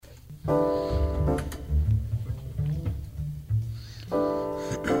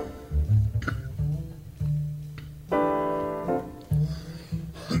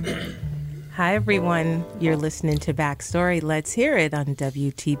Hi, everyone. You're listening to Backstory. Let's hear it on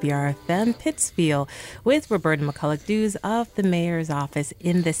WTBR FM Pittsfield with Roberta McCulloch-Dews of the Mayor's Office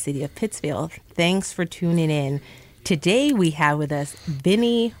in the city of Pittsfield. Thanks for tuning in. Today we have with us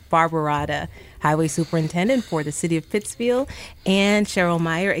Vinny Barbarata, Highway Superintendent for the City of Pittsfield, and Cheryl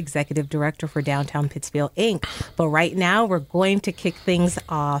Meyer, Executive Director for Downtown Pittsfield, Inc. But right now we're going to kick things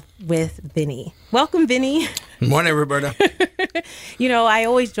off with Vinny. Welcome, Vinny. Good morning, Roberta. You know, I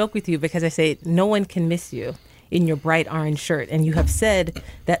always joke with you because I say no one can miss you in your bright orange shirt, and you have said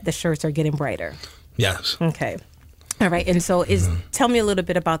that the shirts are getting brighter. Yes. Okay. All right. And so tell me a little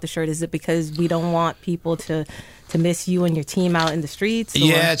bit about the shirt. Is it because we don't want people to miss you and your team out in the streets? Or?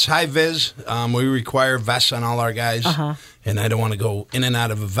 Yeah, it's high vis. We require vests on all our guys. And I don't want to go in and out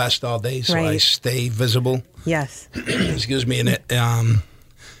of a vest all day, so I stay visible. Yes. Excuse me. And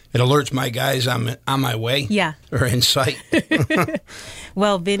it alerts my guys I'm on my way. Yeah. Or in sight.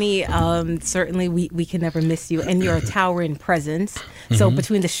 Well, Vinny, certainly we can never miss you. And you're a towering presence. So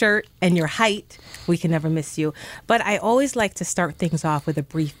between the shirt and your height, we can never miss you. But I always like to start things off with a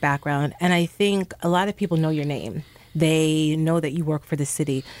brief background. And I think a lot of people know your name. They know that you work for the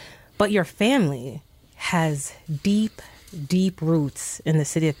city. But your family has deep roots in the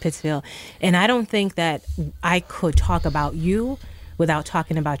city of Pittsfield. And I don't think that I could talk about you without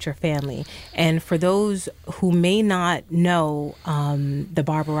talking about your family. And for those who may not know the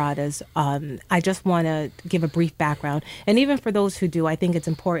Barbaratas, I just want to give a brief background. And even for those who do, I think it's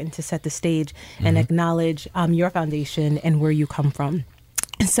important to set the stage and acknowledge your foundation and where you come from.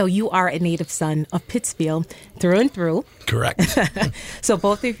 And so you are a native son of Pittsfield through and through. Correct. So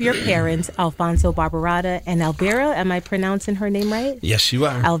both of your parents, Alfonso Barbarata and Alvera, am I pronouncing her name right? Yes, you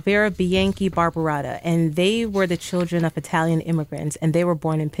are. Alvera Bianchi Barbarata. And they were the children of Italian immigrants, and they were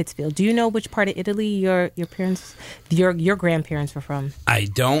born in Pittsfield. Do you know which part of Italy your parents, your grandparents were from? I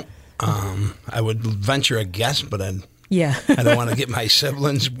don't. I would venture a guess, but I don't want to get my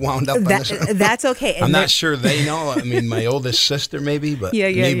siblings wound up on this. That's okay. I'm not sure they know. I mean, my oldest sister maybe, but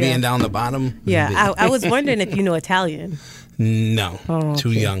me being down the bottom. Yeah, I was wondering if you know Italian. No,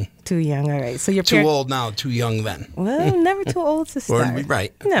 too young. Too young, all right. So too old now, too young then. Well, never too old to start.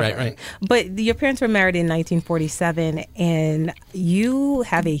 Right. But your parents were married in 1947, and you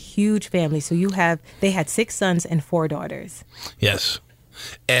have a huge family. So they had 6 sons and 4 daughters. Yes.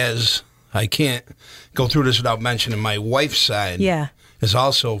 As I can't go through this without mentioning my wife's side is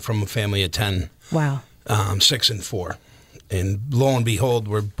also from a family of 10. Wow. 6 and 4. And lo and behold,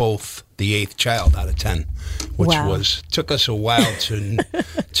 we're both the 8th child out of 10, which took us a while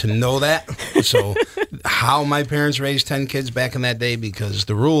to know that. So how my parents raised 10 kids back in that day, because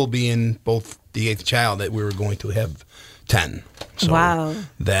the rule being both the 8th child that we were going to have 10. So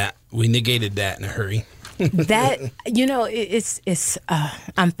that we negated that in a hurry. That, it's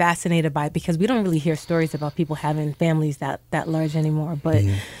I'm fascinated by it because we don't really hear stories about people having families that large anymore. But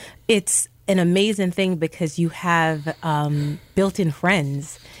it's an amazing thing because you have built-in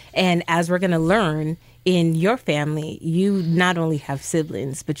friends. And as we're going to learn, in your family, you not only have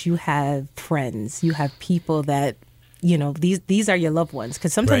siblings, but you have friends. You have people that, these are your loved ones.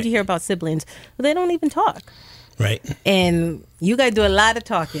 Because sometimes you hear about siblings, but they don't even talk. Right. And you got to do a lot of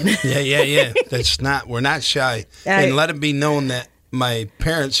talking. Yeah. We're not shy. And let it be known that my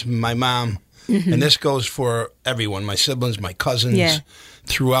parents, my mom, and this goes for everyone, my siblings, my cousins,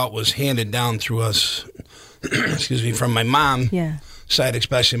 throughout was handed down through us, from my mom side,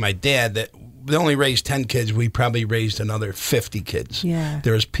 especially my dad, that they only raised 10 kids. We probably raised another 50 kids. Yeah.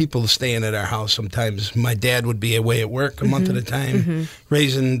 There was people staying at our house sometimes. My dad would be away at work a month at a time,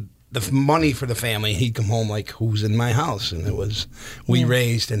 raising the money for the family. He'd come home like, who's in my house? And we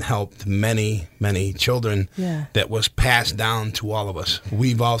raised and helped many, many children that was passed down to all of us.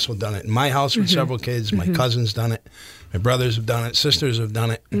 We've also done it in my house with several kids. My cousins done it. My brothers have done it. Sisters have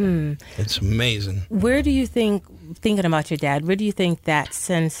done it. It's amazing. Where do you thinking about your dad, where do you think that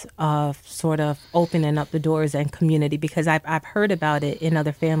sense of sort of opening up the doors and community, because I've heard about it in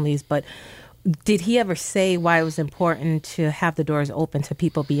other families, but did he ever say why it was important to have the doors open to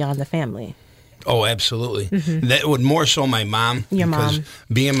people beyond the family? Oh, absolutely. That would more so my mom. Your mom. Because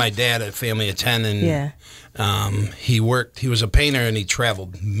being my dad, a family of 10, and he was a painter and he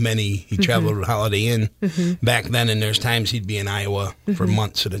traveled He traveled with Holiday Inn back then, and there's times he'd be in Iowa for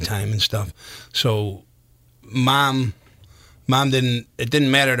months at a time and stuff. So it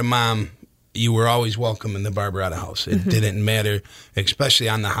didn't matter to Mom. You were always welcome in the Barbarata house. It didn't matter, especially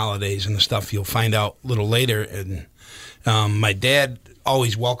on the holidays and the stuff. You'll find out a little later. And my dad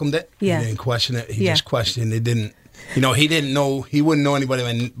always welcomed it. Yeah. He didn't question it. He just questioned it. He didn't know. He wouldn't know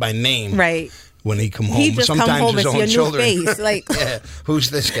anybody by name. Right. when he come home. He just Sometimes come home his and see own a children. new face. Like, yeah, who's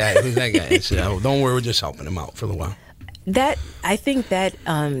this guy? Who's that guy? So, don't worry, we're just helping him out for a little while. That I think that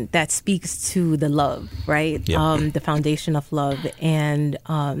that speaks to the love, right? Yep. The foundation of love, and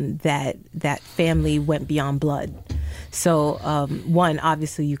that family went beyond blood. So one,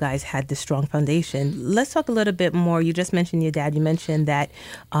 obviously, you guys had this strong foundation. Let's talk a little bit more. You just mentioned your dad. You mentioned that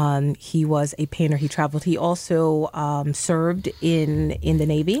he was a painter. He traveled. He also served in the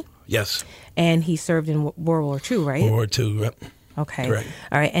Navy. Yes. And he served in World War II, right? World War II. Yep. Okay. Correct.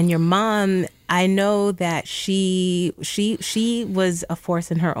 All right. And your mom, I know that she was a force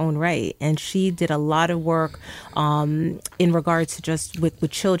in her own right, and she did a lot of work in regards to just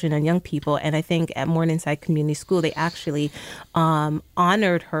with children and young people. And I think at Morningside Community School, they actually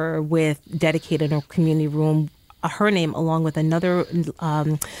honored her with dedicated a community room. Her name, along with another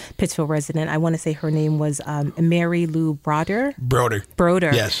Pittsfield resident. I want to say her name was Mary Lou Broder. Broder.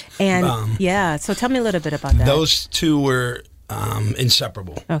 Yes. And yeah. So tell me a little bit about that. Those two were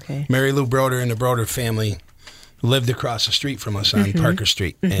inseparable. Okay. Mary Lou Broder and the Broder family lived across the street from us on Parker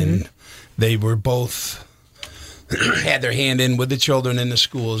Street, and they were both had their hand in with the children in the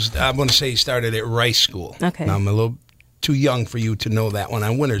schools. I want to say he started at Rice School. Okay. Now, I'm a little too young for you to know that one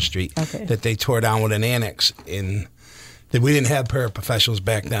on Winter Street that they tore down with an annex. That we didn't have paraprofessionals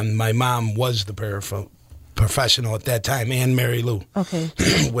back then. My mom was the paraprofessional at that time, and Mary Lou. Okay.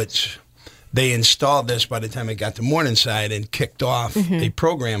 Which they installed this by the time it got to Morningside and kicked off a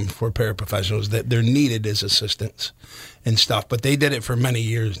program for paraprofessionals that they're needed as assistants and stuff. But they did it for many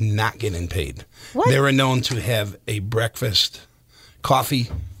years, not getting paid. What? They were known to have a breakfast, coffee,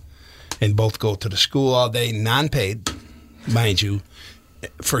 and both go to the school all day, non-paid, mind you,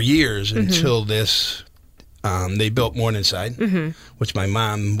 for years until this. They built Morningside, which my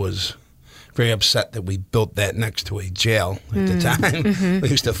mom was very upset that we built that next to a jail at the time. We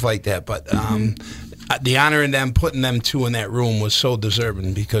used to fight that. But the honor in them, putting them two in that room was so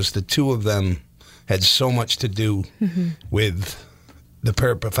deserving because the two of them had so much to do with the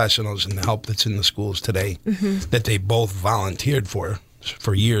paraprofessionals and the help that's in the schools today that they both volunteered for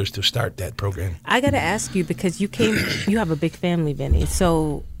years to start that program. I got to ask you, because you have a big family, Vinny.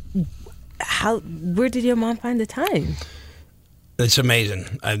 So where did your mom find the time? It's amazing.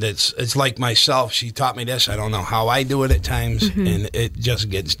 It's like myself. She taught me this. I don't know how I do it at times, and it just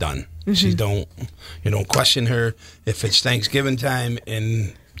gets done. She don't question her if it's Thanksgiving time.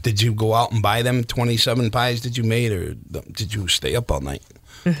 And did you go out and buy them 27 pies that you made, or did you stay up all night?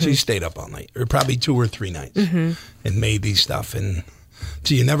 She stayed up all night, or probably 2 or 3 nights, and made these stuff. And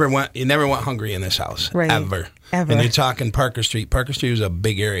so you never went hungry in this house, right. ever. And you're talking Parker Street. Parker Street was a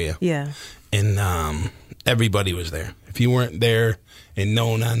big area. Yeah. And everybody was there. If you weren't there and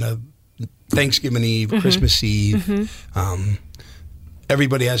known on a Thanksgiving Eve, Christmas Eve,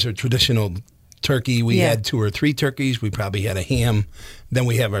 everybody has their traditional turkey. We had 2 or 3 turkeys. We probably had a ham. Then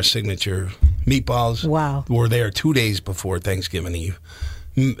we have our signature meatballs. Wow. We're there 2 days before Thanksgiving Eve.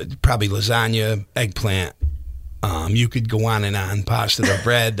 Probably lasagna, eggplant. You could go on and on. Pasta, the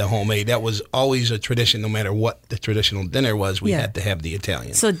bread, the homemade. That was always a tradition. No matter what the traditional dinner was, we had to have the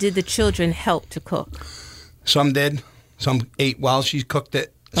Italian. So did the children help to cook? Some did. Some ate while she cooked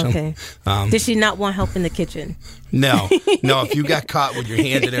it. Okay. Did she not want help in the kitchen? No. If you got caught with your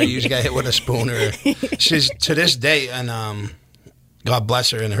hands in there, you just got hit with a spoon. She's to this day, and God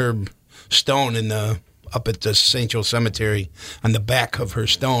bless her, and her stone up at the St. Joe Cemetery, on the back of her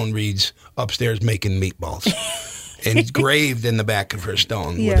stone reads, "Upstairs making meatballs." Engraved in the back of her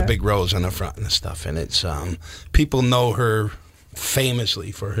stone with a big rose on the front and stuff. And it's people know her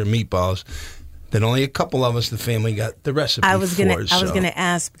famously for her meatballs. That only a couple of us, the family, got the recipe I was gonna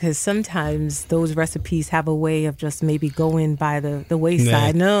ask, because sometimes those recipes have a way of just maybe going by the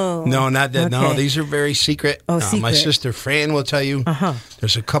wayside. No, not that. Okay. No, these are very secret. Oh, secret. My sister Fran will tell you.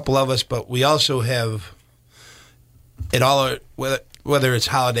 There's a couple of us, but we also have it all. Whether it's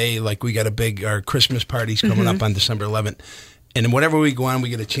holiday, like we got our Christmas parties coming up on December 11th. And whenever we go on, we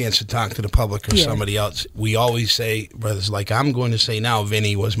get a chance to talk to the public or somebody else. We always say, brothers, like I'm going to say now,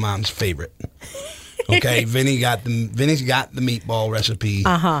 Vinny was Mom's favorite. Okay, Vinny's got the meatball recipe.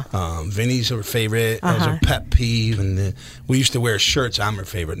 Vinny's her favorite. That was her pet peeve. And we used to wear shirts. I'm her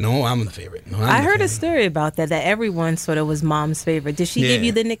favorite. No, I'm the favorite. No, I heard a story about that everyone sort of was Mom's favorite. Did she give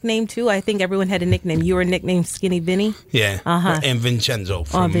you the nickname too? I think everyone had a nickname. You were nicknamed Skinny Vinny? Yeah. And Vincenzo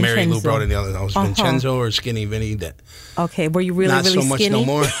from Mary Lou brought in the other. I was Vincenzo or Skinny Vinny. Okay, were you really, not really so skinny? much no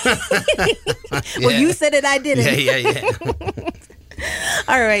more. Well, you said it, I didn't. Yeah.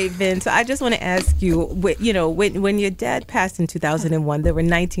 All right, Vin. So I just want to ask you, when your dad passed in 2001, there were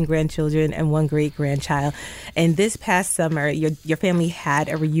 19 grandchildren and one great-grandchild. And this past summer, your family had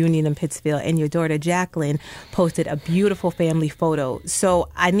a reunion in Pittsfield, and your daughter, Jacqueline, posted a beautiful family photo. So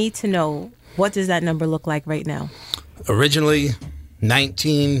I need to know, what does that number look like right now? Originally,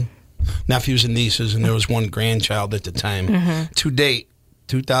 19 nephews and nieces, and there was one grandchild at the time. Mm-hmm. To date,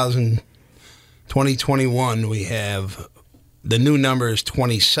 2021, we have... The new number is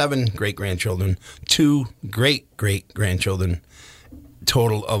 27 great-grandchildren, 2 great-great-grandchildren,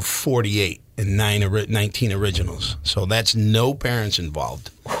 total of 48 and 19 originals. So that's no parents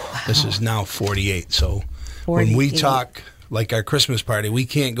involved. Wow. This is now 48. So 48. When we talk, like our Christmas party, we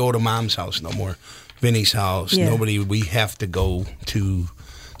can't go to Mom's house no more, Vinny's house. Yeah. We have to go to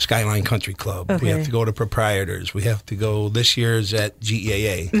Skyline Country Club. Okay. We have to go to Proprietors. We have to go, this year's at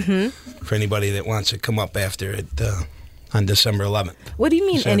GEAA, mm-hmm. for anybody that wants to come up after it. On December 11th. What do you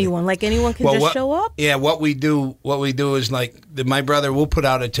mean anyone? Like anyone can show up? Yeah, what we do is like my brother will put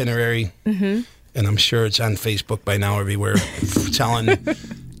out itinerary, mm-hmm. and I'm sure it's on Facebook by now everywhere, telling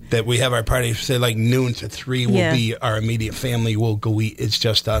that we have our party, say like noon to 3 will be our immediate family. We'll go eat. It's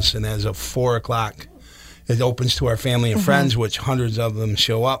just us. And as of 4 o'clock, it opens to our family and mm-hmm. friends, which hundreds of them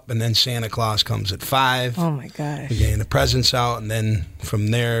show up. And then Santa Claus comes at 5. Oh, my gosh. We're getting the presents out. And then from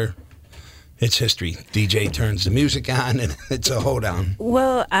there... It's history. DJ turns the music on, and it's a hoedown.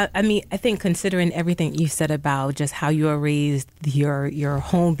 Well, I mean, I think considering everything you said about just how you were raised, your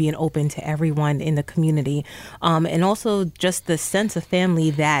home being open to everyone in the community, and also just the sense of family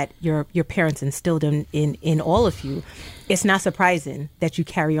that your parents instilled in all of you, it's not surprising that you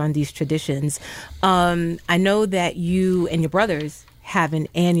carry on these traditions. I know that you and your brothers have an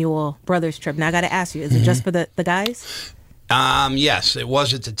annual brothers trip. Now, I got to ask you, is it just for the guys? Yes, it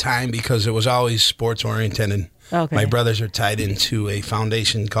was at the time because it was always sports oriented. And okay. My brothers are tied into a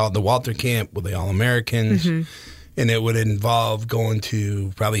foundation called the Walter Camp with the All-Americans. Mm-hmm. And it would involve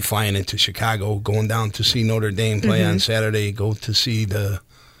probably flying into Chicago, going down to see Notre Dame play mm-hmm. on Saturday, go to see the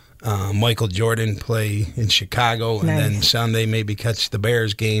Michael Jordan play in Chicago, nice. And then Sunday maybe catch the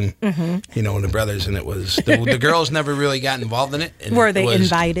Bears game, mm-hmm. And the brothers. And it was, the girls never really got involved in it. And were they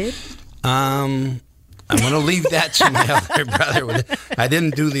invited? I'm going to leave that to my other brother. I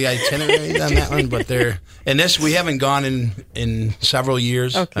didn't do the itinerary on that one, but we haven't gone in several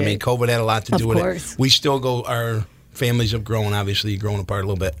years. Okay. I mean, COVID had a lot to do with it. We still go, our families have grown, obviously, grown apart a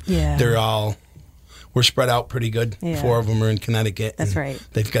little bit. Yeah. We're spread out pretty good. Yeah. 4 of them are in Connecticut. That's right.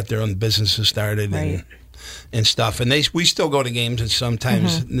 They've got their own businesses started right. and stuff. And we still go to games, and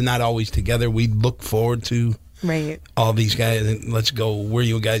sometimes mm-hmm. not always together. We look forward to right. all these guys, let's go where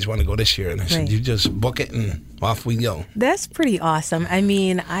you guys want to go this year. And I said, you just book it and off we go. That's pretty awesome. I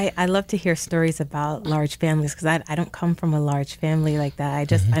mean, I love to hear stories about large families because I don't come from a large family like that.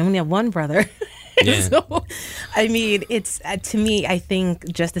 Mm-hmm. I only have one brother. Yeah. So, I mean, it's to me, I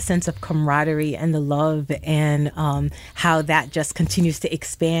think just the sense of camaraderie and the love and how that just continues to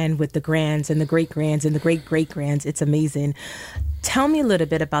expand with the grands and the great-grands and the great-great-grands. It's amazing. Tell me a little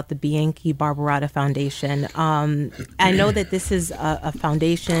bit about the Bianchi Barbarotta Foundation. I know that this is a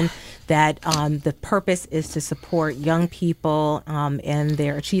foundation that the purpose is to support young people and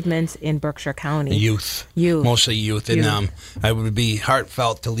their achievements in Berkshire County. Youth. Mostly youth. And I would be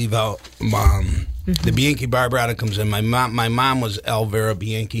heartfelt to leave out mm-hmm. the Bianchi Barbarotta comes in. My mom was Elvira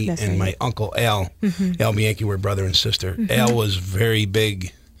Bianchi. That's and right. My uncle Al. Mm-hmm. Al Bianchi were brother and sister. Mm-hmm. Al was very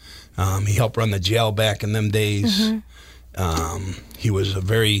big. He helped run the jail back in them days. Mm-hmm. He was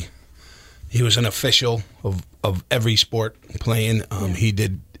an official of every sport playing. He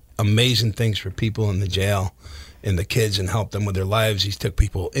did amazing things for people in the jail and the kids and helped them with their lives. He took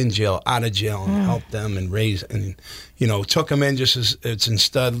people in jail, out of jail, and helped them and raised and took them in just as it's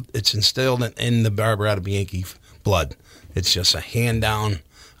instilled in the Barbarotta Bianchi blood. It's just a hand down.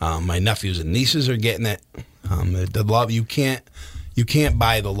 My nephews and nieces are getting it. The love you can't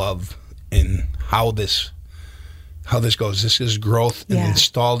buy the love in how this goes. This is growth and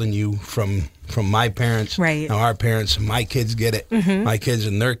installed in you from my parents. Right. Now our parents, my kids get it. Mm-hmm. My kids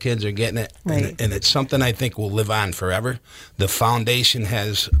and their kids are getting it. Right. And it's something I think will live on forever. The foundation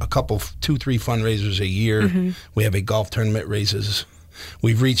has 2-3 fundraisers a year. Mm-hmm. We have a golf tournament raises.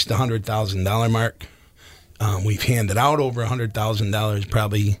 We've reached the $100,000 mark. We've handed out over $100,000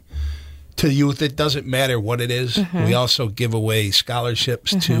 probably to youth. It doesn't matter what it is. Mm-hmm. We also give away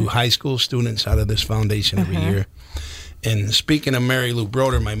scholarships to high school students out of this foundation every year. And speaking of Mary Lou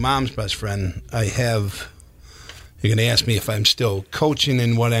Broder, my mom's best friend, you're going to ask me if I'm still coaching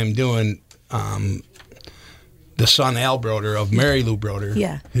in what I'm doing. The son, Al Broder, of Mary Lou Broder,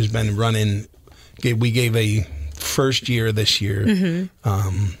 has been running. We gave a first year this year.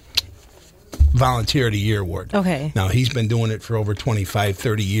 Volunteer of the Year award. Okay. Now, he's been doing it for over 25,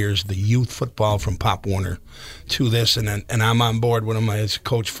 30 years, the youth football from Pop Warner to this, and I'm on board with him as a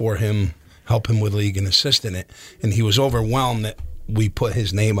coach for him, help him with league and assist in it. And he was overwhelmed that we put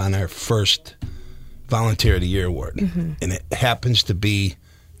his name on our first Volunteer of the Year award. And it happens to be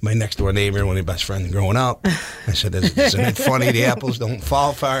my next door neighbor, one of my best friends growing up. I said, isn't it funny the apples don't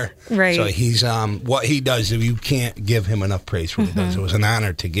fall far? Right. So he's, what he does, you can't give him enough praise for what he does. It was an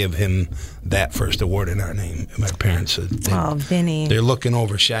honor to give him that first award in our name. And my parents, Vinny. They're looking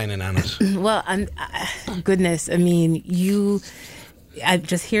over, shining on us. Well, goodness, I mean, I'm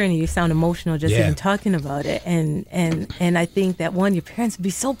just hearing you sound emotional just even talking about it. And I think that, your parents would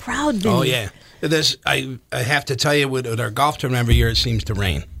be so proud, Vinny. Oh, yeah. I have to tell you, with our golf tournament every year, it seems to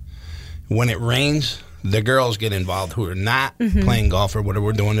rain. When it rains, the girls get involved who are not playing golf or whatever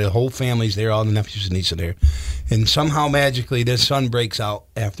we're doing. The whole family's there, all the nephews and nieces are there. And somehow, magically, the sun breaks out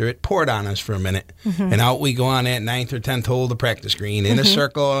after it poured on us for a minute. And out we go on that 9th or 10th hole of the practice green, in a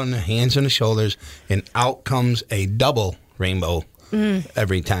circle on the hands and the shoulders, and out comes a double rainbow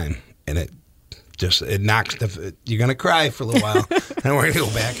every time. And it knocks you're going to cry for a little while, and we're going to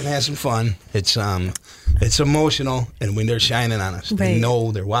go back and have some fun. It's emotional, and when they're shining on us, they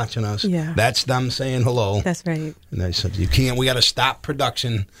know they're watching us. Yeah. That's them saying hello. That's right. And I said, we got to stop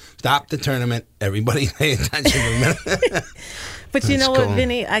production, stop the tournament, everybody pay attention for a minute. But you know what,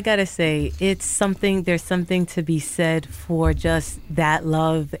 Vinny, I got to say, there's something to be said for just that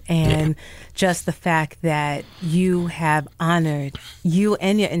love and just the fact that you and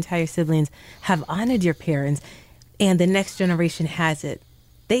your entire siblings have honored your parents, and the next generation has it.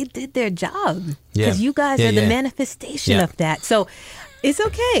 They did their job because you guys are the manifestation of that. So it's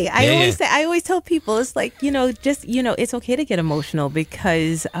okay. I always tell people, it's like, it's okay to get emotional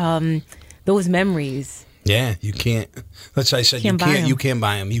because those memories. Yeah, you can't. That's I said. You can't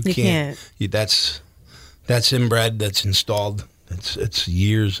buy them. You can't. That's inbred. That's installed. It's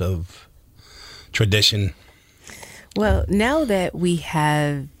years of tradition. Well, now that we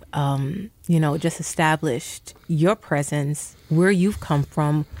have, just established your presence, where you've come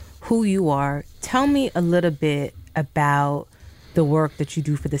from, who you are, tell me a little bit about the work that you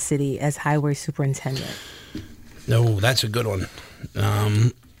do for the city as highway superintendent. No, that's a good one.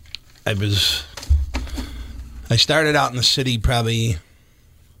 I started out in the city probably,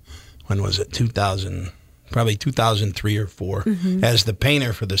 when was it, 2003 or 4, as the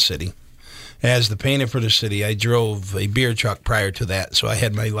painter for the city. I drove a beer truck prior to that, so I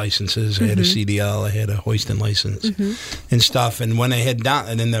had my licenses. I had a CDL, I had a hoisting license and stuff. And when I had I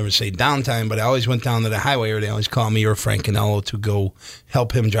didn't never say downtime, but I always went down to the highway, or they always call me or Frank Canello to go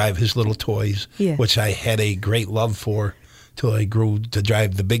help him drive his little toys, which I had a great love for. Till I grew to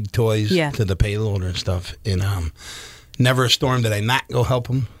drive the big toys to the payloader and stuff. And never a storm did I not go help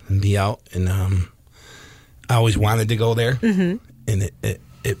them and be out. And I always wanted to go there. And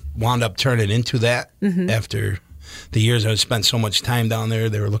it wound up turning into that after the years I spent so much time down there.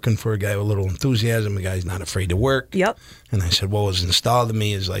 They were looking for a guy with a little enthusiasm, a guy who's not afraid to work. Yep. And I said, what was installed in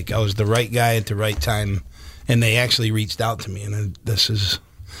me is like I was the right guy at the right time. And they actually reached out to me. And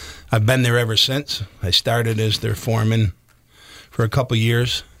I've been there ever since. I started as their foreman for a couple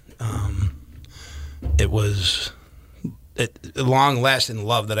years. It was a long-lasting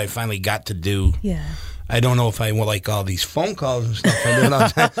love that I finally got to do. Yeah. I don't know if I like all these phone calls and stuff I do all the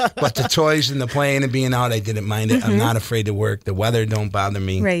time, but the toys and the playing and being out, I didn't mind it. I'm not afraid to work. The weather don't bother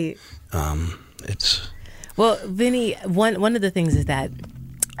me. Right. Well, Vinny, one of the things is that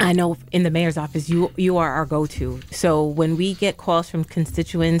I know in the mayor's office, you are our go-to. So when we get calls from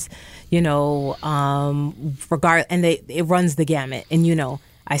constituents, and it runs the gamut. And,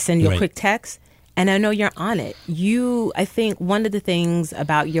 I send you a quick text, and I know you're on it. I think one of the things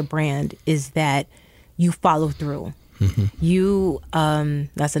about your brand is that you follow through.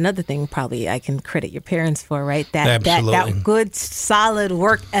 That's another thing probably I can credit your parents for, right? That good, solid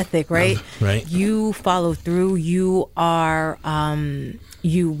work ethic, right? Right. You follow through. You are, when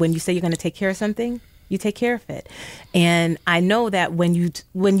you say you're going to take care of something, you take care of it. And I know that when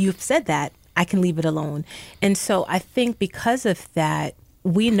you've said that, I can leave it alone. And so I think because of that,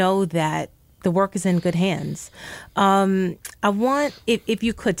 we know that the work is in good hands. I want, if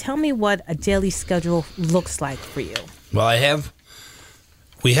you could tell me what a daily schedule looks like for you. Well,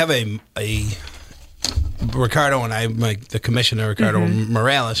 we have a Ricardo and I, the commissioner, Ricardo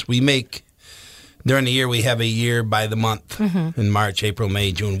Morales, we make, during the year, we have a year by the month in March, April,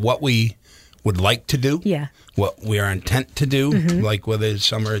 May, June, what we would like to do. Yeah. what we are intent to do, like whether it's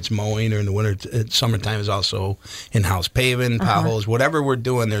summer it's mowing, or in the winter, summertime is also in-house paving, potholes, whatever we're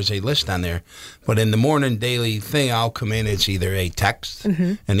doing, there's a list on there. But in the morning daily thing, I'll come in, it's either a text,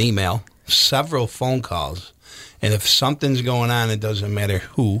 an email, several phone calls. And if something's going on, it doesn't matter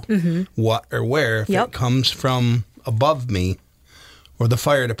who, what, or where. If it comes from above me, or the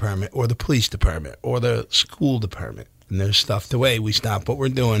fire department, or the police department, or the school department, and there's stuff the way we stop what we're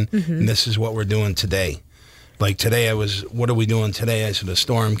doing, and this is what we're doing today. Like today, what are we doing today? I said, the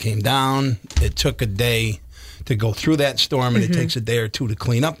storm came down. It took a day to go through that storm, and it takes a day or two to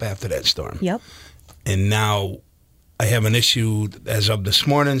clean up after that storm. Yep. And now I have an issue as of this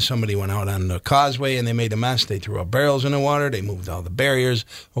morning. Somebody went out on the causeway, and they made a mess. They threw up barrels in the water. They moved all the barriers.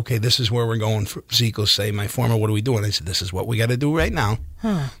 Okay, this is where we're going. Zeke will say, my foreman, what are we doing? I said, this is what we got to do right now.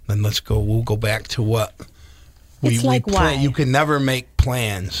 Then we'll go back to what we why? You can never make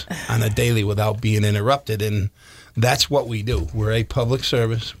plans on a daily without being interrupted, and that's what we do. We're a public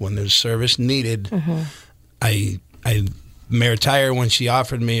service. When there's service needed, Mayor Tyre, when she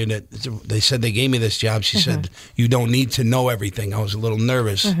offered me, they said they gave me this job, she said, you don't need to know everything. I was a little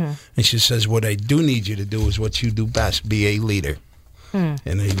nervous. And she says, what I do need you to do is what you do best, be a leader. And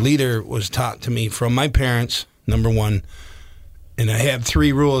a leader was taught to me from my parents, number one. And I have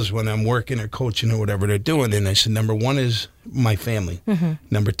 3 rules when I'm working or coaching or whatever they're doing. And I said, number 1 is my family.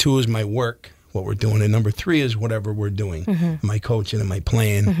 Number 2 is my work, what we're doing. And number 3 is whatever we're doing, my coaching and my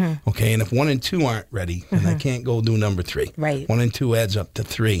playing. Okay, and if 1 and 2 aren't ready, then I can't go do number 3. Right. 1 and 2 adds up to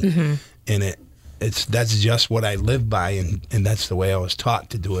 3. And that's just what I live by, and that's the way I was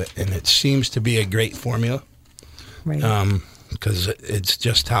taught to do it. And it seems to be a great formula. Right. Because it's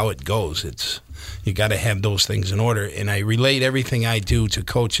just how it goes. You got to have those things in order. And I relate everything I do to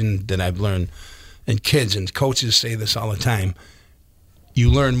coaching that I've learned. And kids and coaches say this all the time. You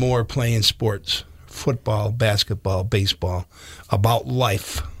learn more playing sports, football, basketball, baseball, about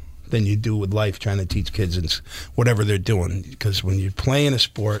life than you do with life trying to teach kids and whatever they're doing. Because when you're playing a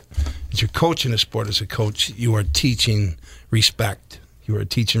sport, as you're coaching a sport as a coach, you are teaching respect. You are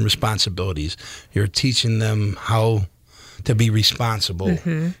teaching responsibilities. You're teaching them how to be responsible,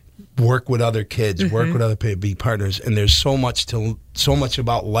 work with other kids, work with other people, be partners. And there's so much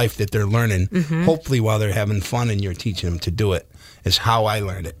about life that they're learning. Hopefully, while they're having fun and you're teaching them to do it, is how I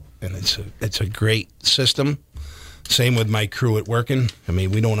learned it. And it's a great system. Same with my crew at working. I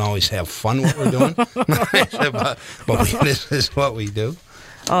mean, we don't always have fun what we're doing, but this is what we do.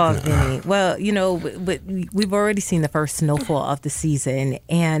 Oh, Vinny. Well, we've already seen the first snowfall of the season,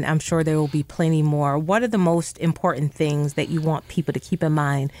 and I'm sure there will be plenty more. What are the most important things that you want people to keep in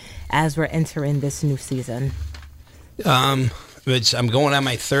mind as we're entering this new season? I'm going on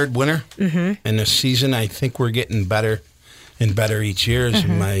my 3rd winter in the season. I think we're getting better and better each year.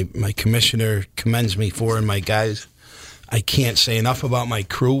 And my commissioner commends me for, and my guys. I can't say enough about my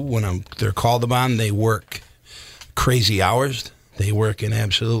crew. When they're called upon, they work crazy hours. They work in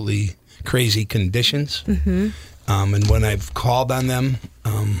absolutely crazy conditions. And when I've called on them,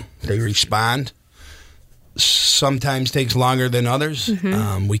 they respond. Sometimes takes longer than others.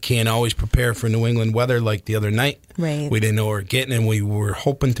 We can't always prepare for New England weather like the other night. Right. We didn't know what we were getting, and we were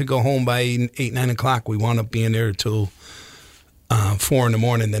hoping to go home by 8, 9 o'clock. We wound up being there till 4 in the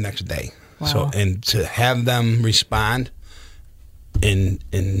morning the next day. Wow. So, and to have them respond and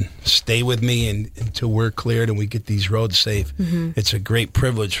stay with me until we're cleared and we get these roads safe. It's a great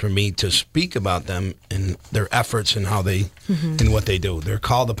privilege for me to speak about them and their efforts and how they and what they do. They're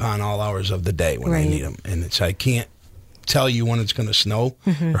called upon all hours of the day when I need them, and I can't tell you when it's going to snow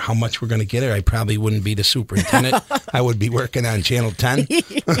or how much we're going to get it. I probably wouldn't be the superintendent. I would be working on Channel 10.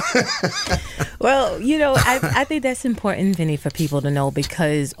 Well, I think that's important, Vinny, for people to know,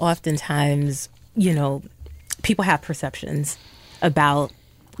 because oftentimes, people have perceptions about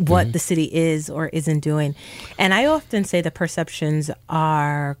what the city is or isn't doing. And I often say the perceptions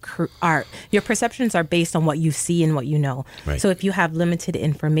are your perceptions are based on what you see and what you know. Right. So if you have limited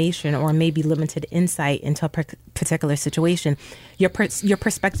information or maybe limited insight into a particular situation, your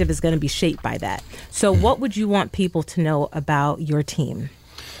perspective is going to be shaped by that. So what would you want people to know about your team?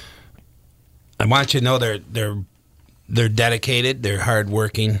 I want you to know they're dedicated, they're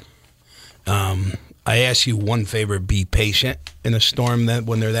hardworking. I ask you one favor: be patient in a storm. That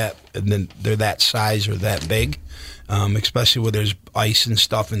when they're that size or that big, especially when there's ice and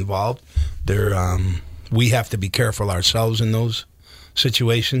stuff involved, we have to be careful ourselves in those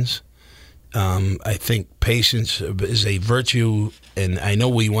situations. I think patience is a virtue, and I know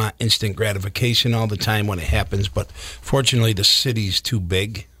we want instant gratification all the time when it happens, but fortunately the city's too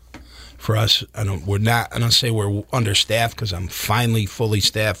big for us. I don't say we're understaffed because I'm finally fully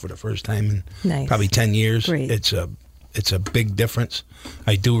staffed for the first time in probably 10 years. Great. It's a big difference.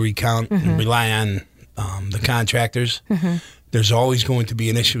 I do recount and rely on the contractors. There's always going to be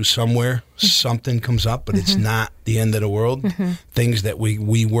an issue somewhere. Something comes up, but it's not the end of the world. Things that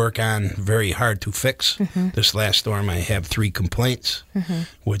we work on very hard to fix. This last storm, I have 3 complaints,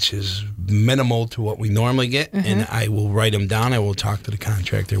 which is minimal to what we normally get, and I will write them down. I will talk to the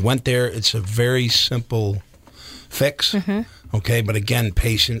contractor. Went there. It's a very simple fix, okay? But again,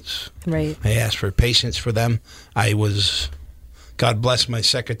 patience. Right. I asked for patience for them. God bless my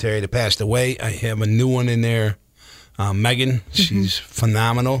secretary that passed away. I have a new one in there. Megan, she's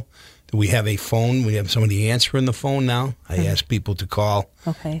phenomenal. We have a phone. We have somebody answering the phone now. I ask people to call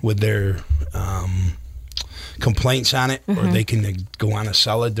with their complaints on it, or they can go on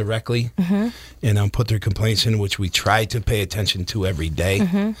Acela directly and put their complaints in, which we try to pay attention to every day.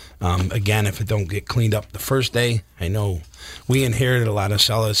 Again, if it don't get cleaned up the first day, I know we inherited a lot of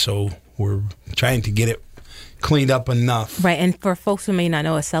Acela, so we're trying to get it cleaned up enough. Right, and for folks who may not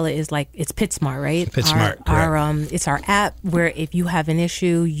know, Acela is it's PitSmart, right? PitSmart, correct. It's our app where if you have an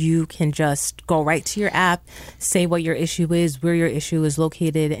issue, you can just go right to your app, say what your issue is, where your issue is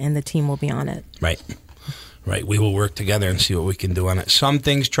located, and the team will be on it. Right. We will work together and see what we can do on it. Some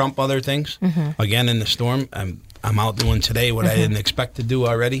things trump other things. Again, in the storm, I'm out doing today what I didn't expect to do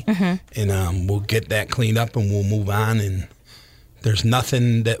already, and we'll get that cleaned up and we'll move on. And there's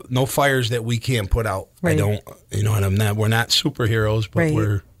no fires that we can't put out. Right. We're not superheroes, but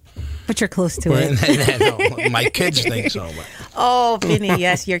But you're close to it. My kids think so. But. Oh, Vinny,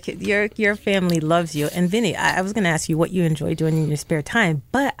 yes, your family loves you. And Vinny, I was going to ask you what you enjoy doing in your spare time,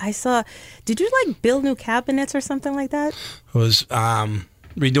 but I saw, did you build new cabinets or something like that? It was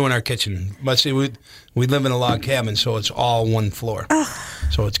redoing our kitchen. But see, we live in a log cabin, so it's all one floor.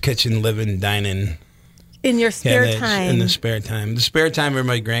 So it's kitchen, living, dining. In your spare time. In the spare time. The spare time are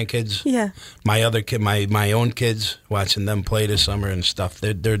my grandkids. Yeah. My other kid, my own kids, watching them play this summer and stuff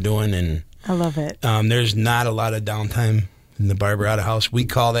they're doing. And I love it. There's not a lot of downtime in the Barbarata house. We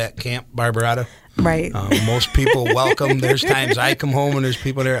call that Camp Barbarata. Right. Most people welcome. There's times I come home and there's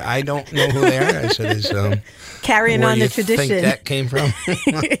people there. I don't know who they are. I said, carrying on the tradition. Where think that came from?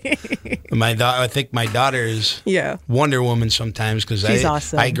 I think my daughter is Wonder Woman sometimes because she's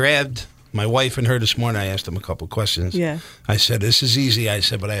awesome. I grabbed my wife and her this morning. I asked them a couple questions. Yeah. I said, this is easy. I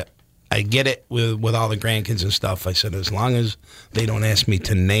said, but I get it with all the grandkids and stuff. I said, as long as they don't ask me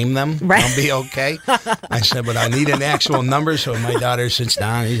to name them, I'll be okay. I said, but I need an actual number. So my daughter sits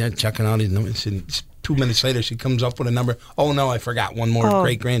down, he's checking all these numbers. And 2 minutes later, she comes up with a number. Oh, no, I forgot one more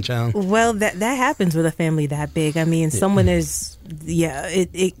great-grandchild. Well, that happens with a family that big. I mean, someone is,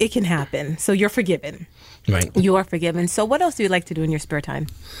 it can happen. So you're forgiven. Right. You are forgiven. So what else do you like to do in your spare time?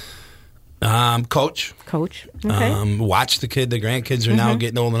 Coach. Okay. Watch the grandkids are now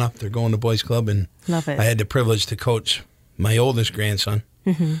getting old enough. They're going to boys club, and love it. I had the privilege to coach my oldest grandson,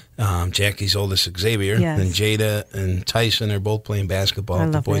 Jackie's oldest Xavier, and Jada and Tyson are both playing basketball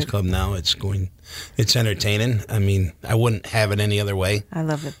at the boys club now. It's entertaining. I mean, I wouldn't have it any other way. I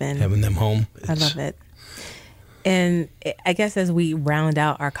love it, Ben. Having them home. I love it. And I guess as we round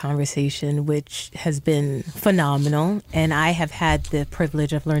out our conversation, which has been phenomenal, and I have had the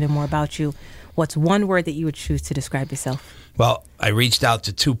privilege of learning more about you, what's one word that you would choose to describe yourself? Well, I reached out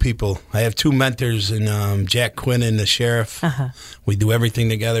to 2 people. I have 2 mentors, and Jack Quinn and the sheriff. We do everything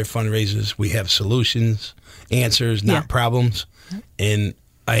together, fundraisers. We have solutions, answers, not problems. And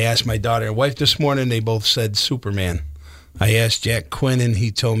I asked my daughter and wife this morning, they both said Superman. I asked Jack Quinn, and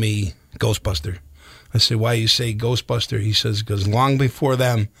he told me Ghostbuster. I said, why you say Ghostbuster? He says, because long before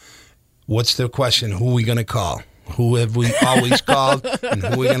them, what's the question? Who are we going to call? Who have we always called? And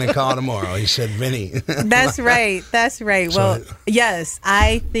who are we going to call tomorrow? He said, Vinny. That's right. Well, yes,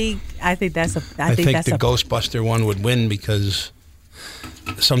 I think that's the Ghostbuster one would win because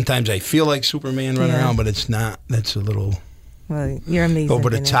sometimes I feel like Superman running around, but it's not. That's a little. Well, you're amazing. Over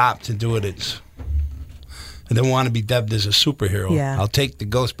the top to do it. I don't want to be dubbed as a superhero. Yeah. I'll take the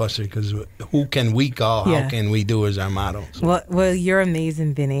Ghostbuster because who can we call? How can we do as our motto? So. Well, you're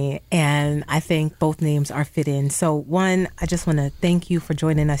amazing, Vinny, and I think both names are fit in. So, one, I just want to thank you for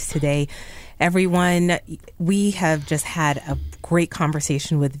joining us today. Everyone, we have just had a great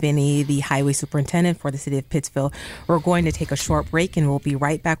conversation with Vinny, the highway superintendent for the city of Pittsville. We're going to take a short break, and we'll be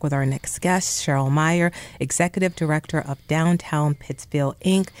right back with our next guest, Cheryl Meyer, executive director of Downtown Pittsville,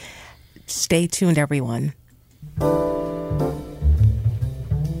 Inc. Stay tuned, everyone.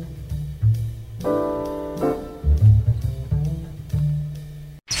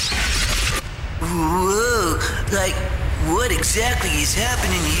 Whoa, what exactly is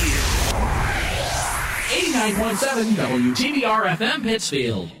happening here? 89.7 WTBR-FM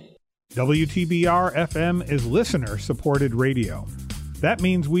Pittsfield. WTBR-FM is listener-supported radio. That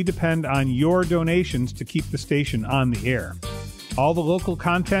means we depend on your donations to keep the station on the air. All the local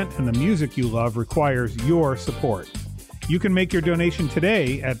content and the music you love requires your support. You can make your donation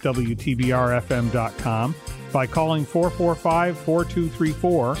today at WTBRFM.com by calling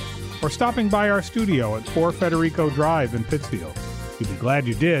 445-4234 or stopping by our studio at 4 Federico Drive in Pittsfield. You'll be glad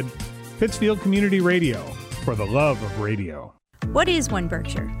you did. Pittsfield Community Radio, for the love of radio. What is One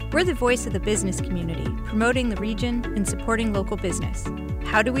Berkshire? We're the voice of the business community, promoting the region and supporting local business.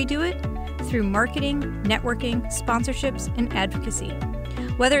 How do we do it? Through marketing, networking, sponsorships, and advocacy.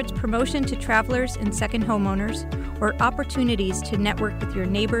 Whether it's promotion to travelers and second homeowners, or opportunities to network with your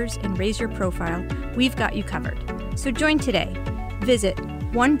neighbors and raise your profile, we've got you covered. So join today. Visit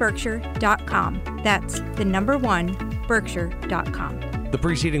oneberkshire.com. That's the number 1, berkshire.com. The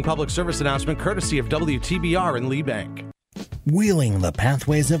preceding public service announcement courtesy of WTBR and Lee Bank. Wheeling the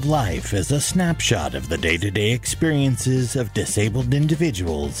Pathways of Life is a snapshot of the day-to-day experiences of disabled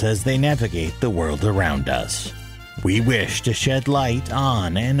individuals as they navigate the world around us. We wish to shed light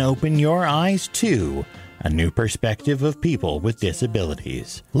on and open your eyes to a new perspective of people with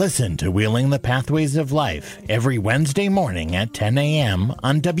disabilities. Listen to Wheeling the Pathways of Life every Wednesday morning at 10 a.m.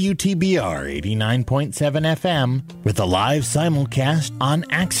 on WTBR 89.7 FM with a live simulcast on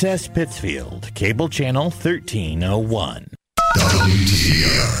Access Pittsfield, cable channel 1301.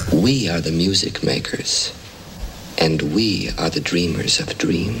 WTBR. We are the music makers, and we are the dreamers of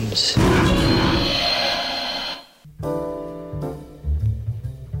dreams.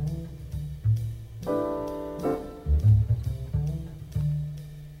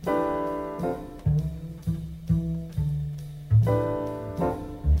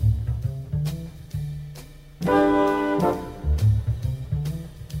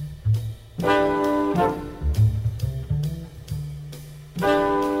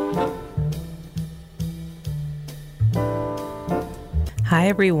 Hi,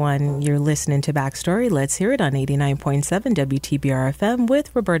 everyone. You're listening to Backstory. Let's hear it on 89.7 WTBR-FM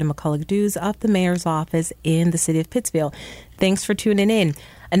with Roberta McCulloch-Dews of the Mayor's Office in the city of Pittsfield. Thanks for tuning in.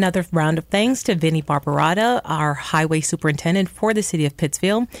 Another round of thanks to Vinnie Barbarata, our highway superintendent for the city of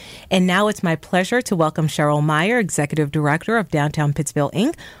Pittsfield. And now it's my pleasure to welcome Cheryl Meyer, Executive Director of Downtown Pittsfield,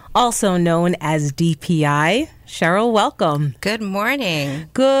 Inc., also known as DPI. Cheryl, welcome. Good morning.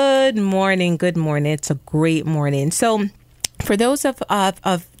 Good morning. Good morning. It's a great morning. So, for those of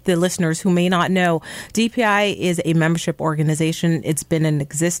the listeners who may not know, DPI is a membership organization. It's been in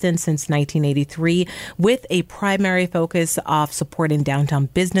existence since 1983 with a primary focus of supporting downtown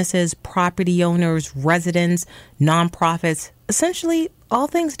businesses, property owners, residents, nonprofits, essentially all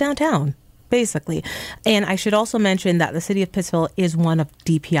things downtown, basically. And I should also mention that the city of Pittsfield is one of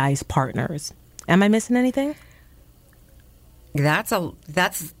DPI's partners. Am I missing anything? That's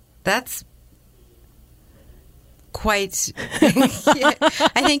quite.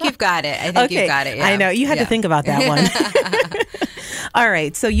 I think you've got it. You've got it. Yeah. I know. You had to think about that one. All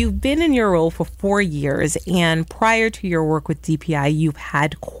right. So you've been in your role for 4 years, and prior to your work with DPI, you've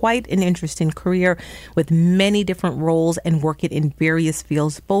had quite an interesting career with many different roles and working in various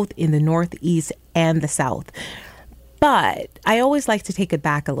fields, both in the Northeast and the South. But I always like to take it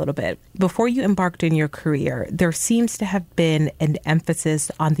back a little bit. Before you embarked in your career, there seems to have been an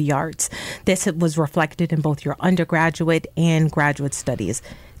emphasis on the arts. This was reflected in both your undergraduate and graduate studies.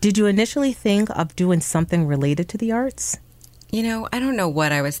 Did you initially think of doing something related to the arts? You know, I don't know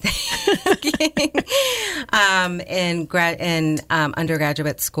what I was thinking. In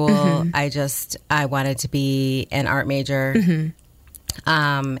undergraduate school, mm-hmm. I wanted to be an art major. Mm-hmm.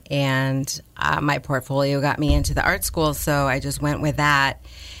 And my portfolio got me into the art school, so I just went with that,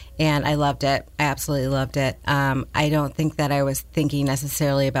 and I loved it. I absolutely loved it. I don't think that I was thinking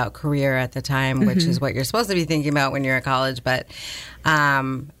necessarily about career at the time, mm-hmm. which is what you're supposed to be thinking about when you're at college, but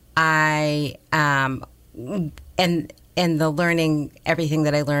and the learning, everything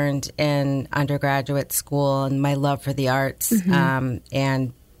that I learned in undergraduate school and my love for the arts, mm-hmm.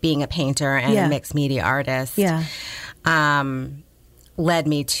 And being a painter and a mixed media artist, led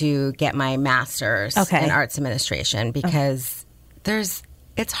me to get my master's in arts administration, because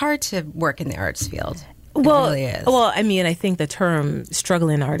it's hard to work in the arts field. Well, it really is. Well, I mean, I think the term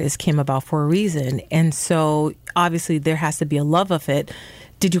struggling artist came about for a reason. And so obviously there has to be a love of it.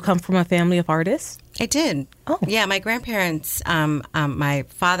 Did you come from a family of artists? I did. Oh. Yeah, my grandparents, my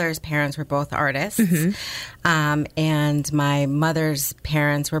father's parents were both artists. Mm-hmm. And my mother's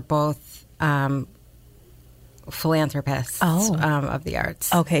parents were both philanthropists of the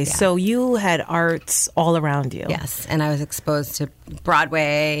arts. Okay, so you had arts all around you. Yes, and I was exposed to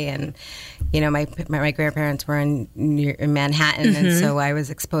Broadway, and my grandparents were in Manhattan, and so I was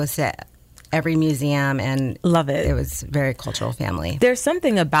exposed to every museum, and love it. It was a very cultural family. There's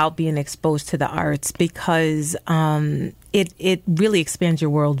something about being exposed to the arts because it really expands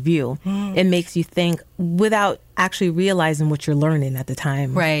your worldview. It makes you think without actually realizing what you're learning at the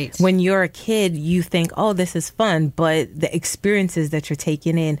time. Right. When you're a kid, you think, oh, this is fun, but the experiences that you're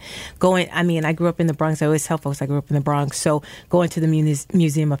taking in, I grew up in the Bronx. I always tell folks I grew up in the Bronx. So going to the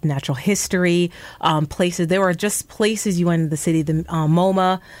Museum of Natural History, places, there were just places you went in the city, the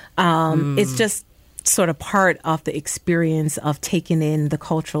MoMA. It's just sort of part of the experience of taking in the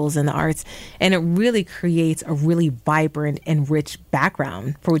culturals and the arts, and it really creates a really vibrant and rich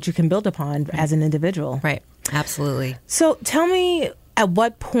background for which you can build upon as an individual. Right. Absolutely. So tell me, at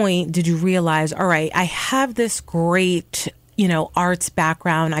what point did you realize, all right, I have this great, arts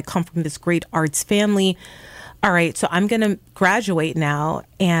background. I come from this great arts family. All right, so I'm going to graduate now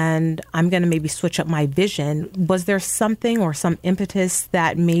and I'm going to maybe switch up my vision. Was there something or some impetus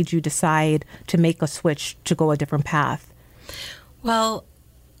that made you decide to make a switch to go a different path? Well,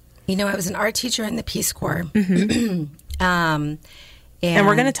 I was an art teacher in the Peace Corps. And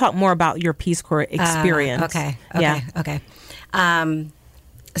we're going to talk more about your Peace Corps experience. Okay.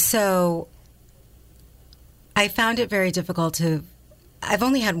 So I found it very difficult I've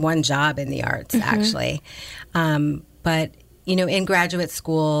only had one job in the arts, actually. But, in graduate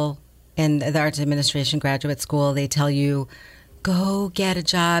school, in the Arts Administration graduate school, they tell you, go get a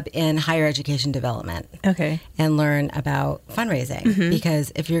job in higher education development. Okay. And learn about fundraising.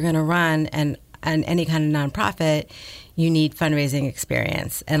 Because if you're going to run any kind of nonprofit, you need fundraising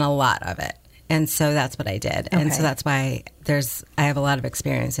experience, and a lot of it. And so that's what I did. Okay. And so that's why I have a lot of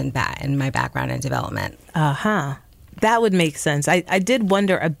experience in my background in development. That would make sense. I did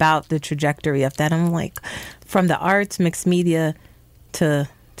wonder about the trajectory of that. I'm like, from the arts, mixed media to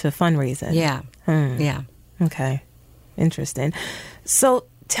fundraising. Yeah. Yeah. Okay. Interesting. So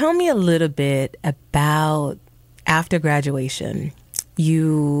tell me a little bit about after graduation,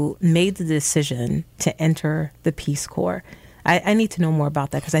 you made the decision to enter the Peace Corps. I need to know more about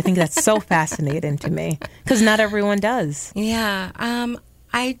that because I think that's so fascinating to me because not everyone does. Yeah.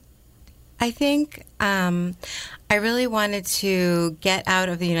 I think I really wanted to get out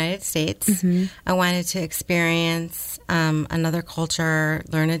of the United States. I wanted to experience another culture,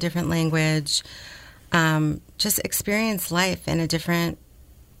 learn a different language, just experience life in a different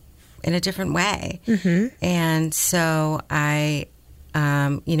way. And so I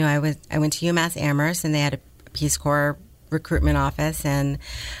went to UMass Amherst, and they had a Peace Corps recruitment office, and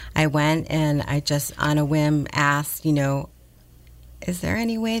I went and I just on a whim asked, is there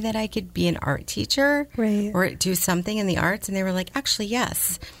any way that I could be an art teacher or do something in the arts? And they were like, actually,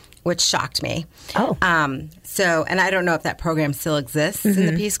 yes, which shocked me. Oh. And I don't know if that program still exists in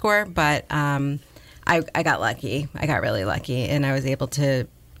the Peace Corps, but I got lucky. I got really lucky, and I was able to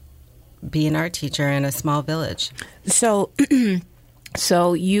be an art teacher in a small village.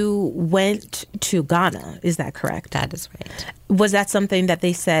 So you went to Ghana, is that correct? That is right. Was that something that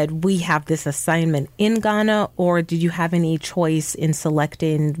they said, we have this assignment in Ghana, or did you have any choice in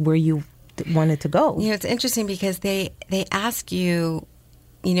selecting where you wanted to go? It's interesting because they ask you,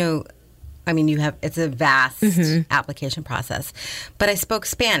 it's a vast application process, but I spoke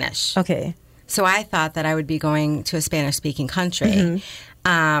Spanish. Okay. So I thought that I would be going to a Spanish-speaking country.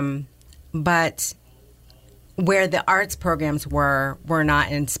 But where the arts programs were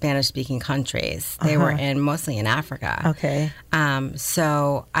not in Spanish-speaking countries. They were mostly in Africa. Okay.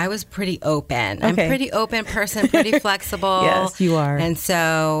 So I was pretty open. Okay. I'm a pretty open person, pretty flexible. Yes, you are. And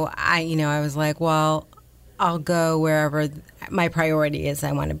so I was like, well, I'll go wherever my priority is.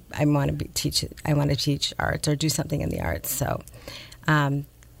 I want to teach arts or do something in the arts. So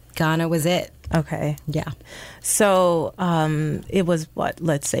Ghana was it. Okay. Yeah. So it was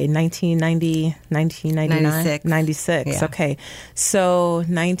let's say 1990, 1999? 96. Yeah. Okay. So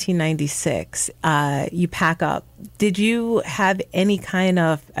 1996, you pack up. Did you have any kind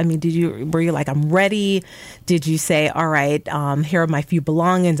of, were you like, I'm ready? Did you say, all right, here are my few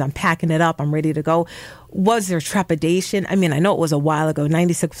belongings. I'm packing it up. I'm ready to go. Was there trepidation? I know it was a while ago.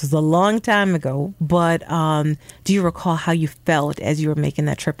 96 was a long time ago. But do you recall how you felt as you were making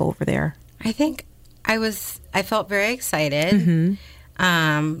that trip over there? I think I felt very excited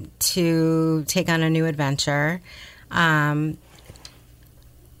to take on a new adventure. I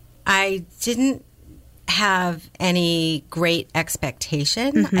didn't have any great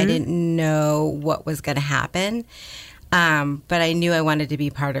expectation. I didn't know what was going to happen. But I knew I wanted to be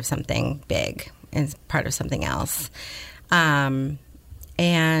part of something big. is part of something else. And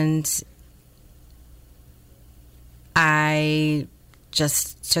I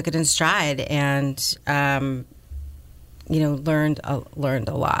just took it in stride and, learned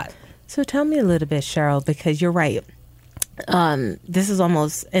a lot. So tell me a little bit, Cheryl, because you're right. This is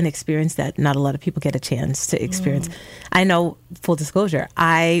almost an experience that not a lot of people get a chance to experience. I know, full disclosure,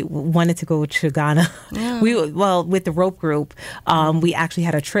 I wanted to go to Ghana. With the rope group, we actually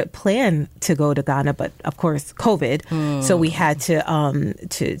had a trip planned to go to Ghana, but of course, COVID. So we had to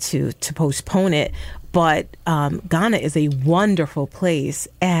postpone it. But Ghana is a wonderful place,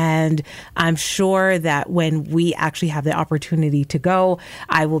 and I'm sure that when we actually have the opportunity to go,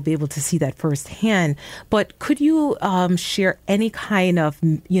 I will be able to see that firsthand. But could you share any kind of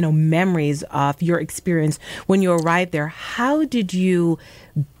memories of your experience when you arrived there? How did you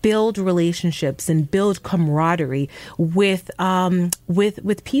build relationships and build camaraderie with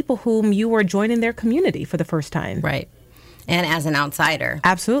people whom you were joining their community for the first time? Right. And as an outsider.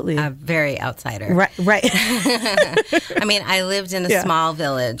 Absolutely. A very outsider. Right. I mean, I lived in a small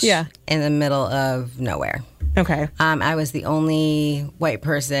village in the middle of nowhere. Okay. I was the only white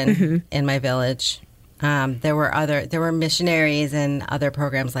person in my village. There were missionaries and other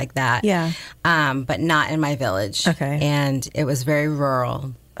programs like that. Yeah. But not in my village. Okay. And it was very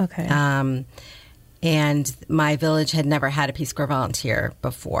rural. Okay. And my village had never had a Peace Corps volunteer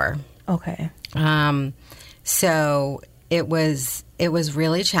before. Okay. So it was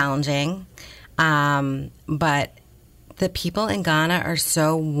really challenging, but the people in Ghana are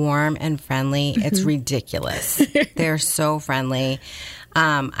so warm and friendly. It's ridiculous. They're so friendly.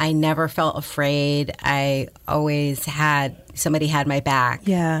 I never felt afraid. I always somebody had my back.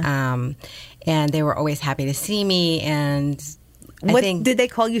 Yeah. And they were always happy to see me. And did they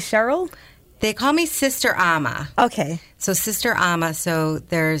call you Cheryl? They call me Sister Ama. Okay. So Sister Ama. So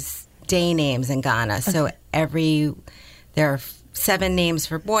there's day names in Ghana. So there are 7 names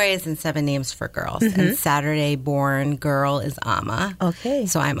for boys and 7 names for girls. And Saturday born girl is Ama. Okay.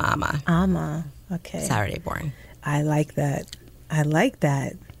 So I'm Ama. Ama. Okay. Saturday born. I like that.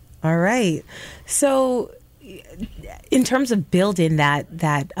 All right. So in terms of building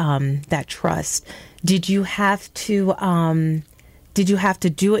that trust, did you have to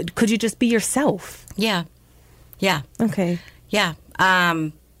do it? Could you just be yourself? Yeah. Okay. Yeah.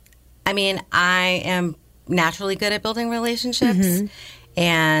 I mean, I am naturally good at building relationships,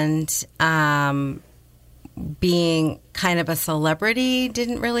 and being kind of a celebrity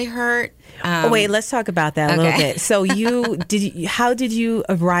didn't really hurt. Wait, let's talk about that a little bit. So how did you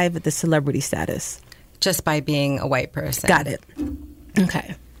arrive at the celebrity status? Just by being a white person. Got it.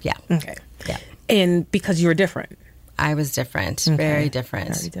 Okay. Yeah. Okay. Yeah. And because you were different. I was different. Okay. Very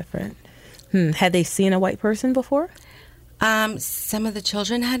different. Very different. Had they seen a white person before? Some of the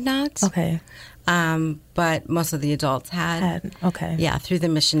children had not. Okay. But most of the adults had. Okay. Yeah, through the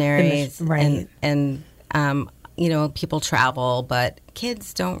missionaries. Right. And people travel, but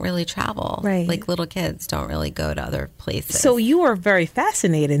kids don't really travel. Right. Like little kids don't really go to other places. So you were very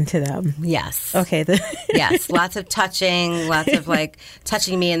fascinating to them. Yes. Okay. Yes. Lots of touching, lots of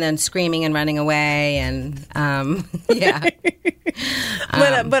touching me and then screaming and running away. And yeah.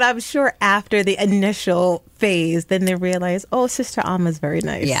 But I'm sure after the initial phase, then they realize, oh, Sister Ama's very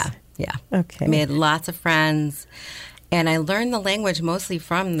nice. Yeah. Okay. Made lots of friends. And I learned the language mostly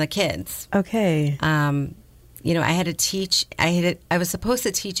from the kids. Okay. I had to teach. I was supposed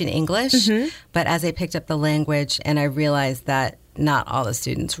to teach in English, but as I picked up the language and I realized that not all the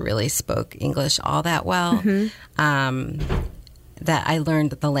students really spoke English all that well, that I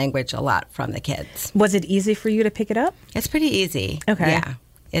learned the language a lot from the kids. Was it easy for you to pick it up? It's pretty easy. Okay. Yeah,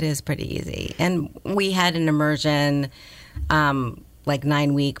 it is pretty easy. And we had an immersion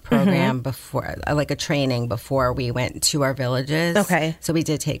 9-week program before, like a training before we went to our villages. Okay. So we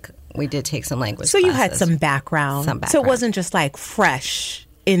did take some language So classes. you had some background. So it wasn't just fresh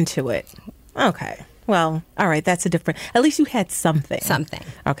into it. Okay. Well, all right. That's at least you had something. Something.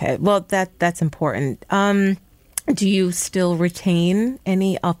 Okay. Well, that's important. Do you still retain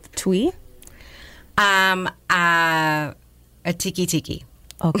any of Twi? A tiki.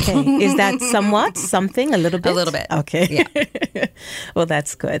 Okay. Is that something? A little bit? A little bit. Okay. Yeah. Well,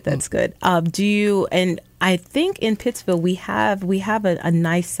 that's good. That's good. Do you, and I think in Pittsville, we have a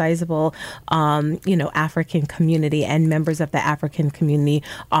nice sizable, African community and members of the African community.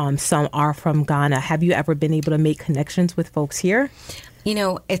 Some are from Ghana. Have you ever been able to make connections with folks here?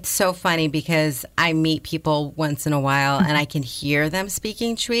 It's so funny because I meet people once in a while and I can hear them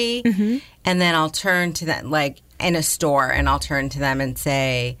speaking Twi, and then I'll turn to them, in a store, and I'll turn to them and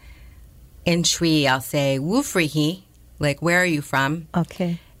say, in Twi, I'll say, Wufrihi, where are you from?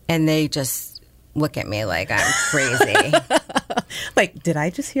 Okay. And they just look at me like I'm crazy. Like, did I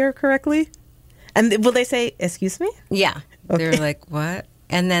just hear correctly? And will they say, excuse me? Yeah. Okay. They're like, what?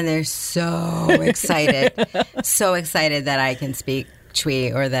 And then they're so excited, that I can speak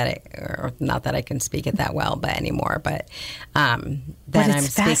Twi, or not that I can speak it that well, but anymore. But I'm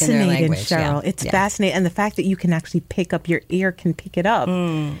speaking their language. Cheryl. It's fascinating, and the fact that you can actually pick up, your ear can pick it up,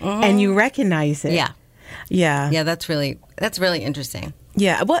 and you recognize it. Yeah. That's really interesting.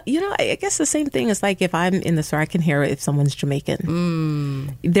 Yeah, well, I guess the same thing is like if I'm in the store, I can hear if someone's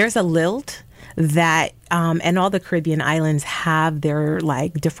Jamaican. There's a lilt that, and all the Caribbean islands have their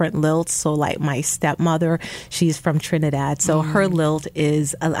like different lilts. So like my stepmother, she's from Trinidad. So her lilt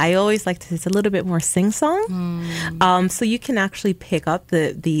is, I always like to, it's a little bit more sing-song. So you can actually pick up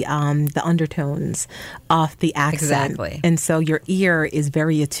the undertones of the accent. Exactly. And so your ear is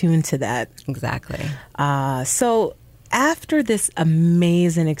very attuned to that. Exactly. So after this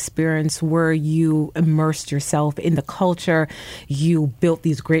amazing experience where you immersed yourself in the culture, you built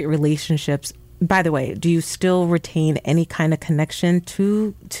these great relationships. By the way, do you still retain any kind of connection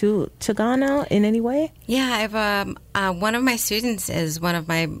to Ghana in any way? Yeah, I've one of my students is one of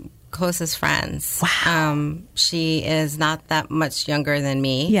my closest friends. Wow. She is not that much younger than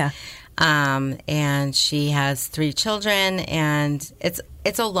me. Yeah. And she has 3 children, and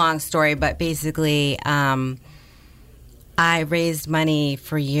it's a long story, but basically, I raised money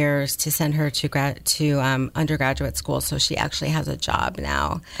for years to send her to undergraduate school, so she actually has a job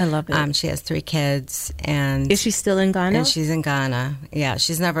now. I love it. She has 3 kids, and is she still in Ghana? And she's in Ghana. Yeah,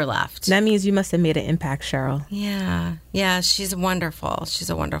 she's never left. That means you must have made an impact, Cheryl. Yeah, she's wonderful.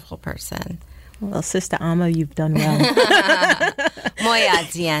 She's a wonderful person. Well, Sister Ama, you've done well. Moya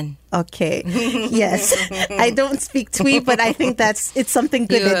Dian. Okay. Yes. I don't speak Twi, but I think it's something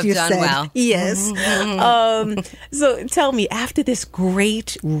good that you said. Well. Yes. So tell me, after this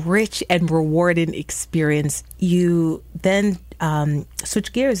great, rich, and rewarding experience, you then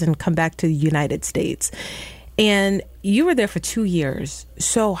switch gears and come back to the United States. And you were there for 2 years.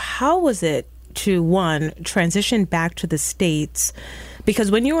 So how was it to, one, transition back to the States? Because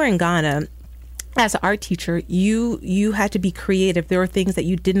when you were in Ghana, as an art teacher, you had to be creative. There were things that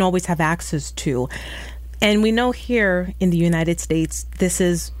you didn't always have access to. And we know here in the United States, this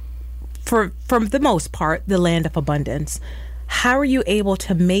is, for the most part, the land of abundance. How are you able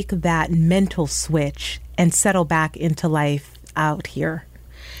to make that mental switch and settle back into life out here?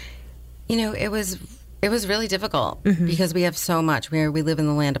 It was really difficult because we have so much. We live in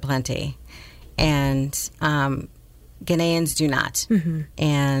the land of plenty. And Ghanaians do not.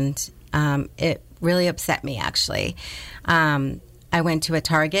 And it really upset me, actually. I went to a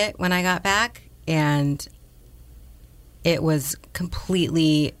Target when I got back, and it was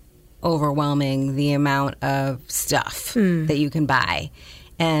completely overwhelming, the amount of stuff that you can buy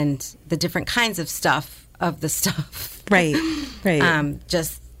and the different kinds of stuff of the stuff. Right.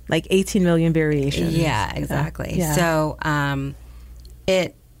 Just like 18 million variations. Yeah, exactly. Yeah. So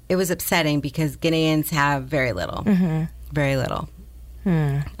it was upsetting because Ghanaians have very little. Very little.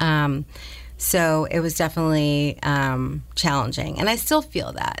 So it was definitely challenging. And I still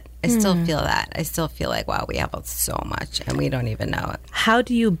feel that. I still feel like, wow, we have so much and we don't even know it. How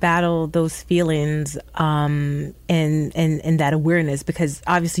do you battle those feelings and that awareness? Because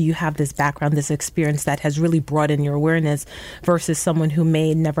obviously you have this background, this experience that has really broadened your awareness versus someone who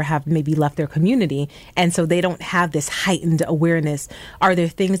may never have maybe left their community. And so they don't have this heightened awareness. Are there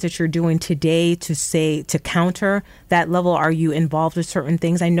things that you're doing today to counter that level? Are you involved with certain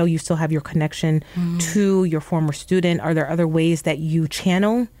things? I know you still have your connection to your former student. Are there other ways that you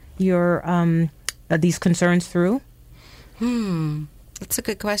channel your these concerns through? That's a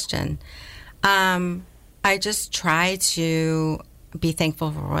good question. I just try to be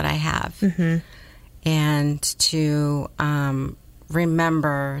thankful for what I have and to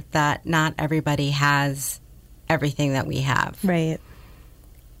remember that not everybody has everything that we have. Right.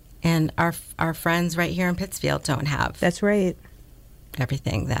 And our friends right here in Pittsfield don't have. That's right.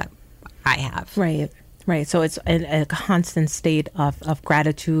 Everything that I have. Right. Right. So it's a constant state of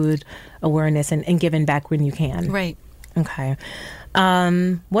gratitude, awareness, and giving back when you can. Right. Okay.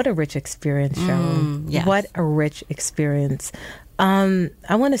 What a rich experience, Cheryl. Yes. What a rich experience. I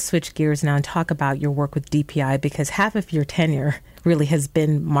want to switch gears now and talk about your work with DPI, because half of your tenure really has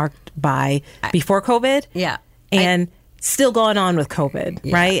been marked by before COVID. Yeah. And still going on with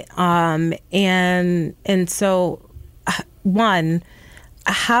COVID, right? And so, one,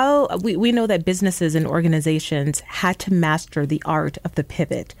 how we know that businesses and organizations had to master the art of the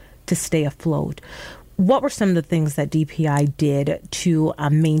pivot to stay afloat. What were some of the things that DPI did to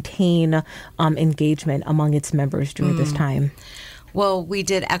maintain engagement among its members during this time? Well, we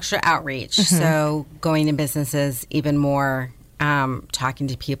did extra outreach, so going to businesses even more, talking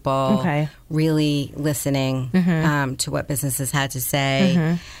to people, really listening to what businesses had to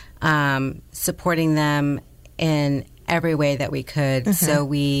say, supporting them in every way that we could. So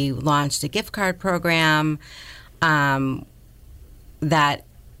we launched a gift card program that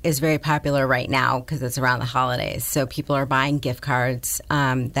is very popular right now because it's around the holidays. So people are buying gift cards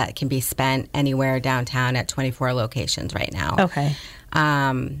that can be spent anywhere downtown at 24 locations right now. Okay.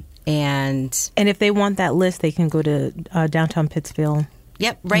 And if they want that list, they can go to downtown Pittsfield.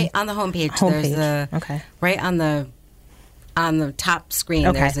 Yep, right on the homepage. There's right on the top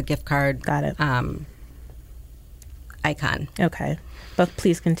screen. There's a gift card. Got it. Icon. Okay. But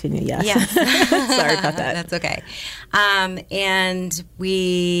please continue, yes. Sorry about that. That's okay. And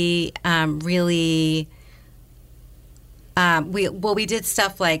we really, we did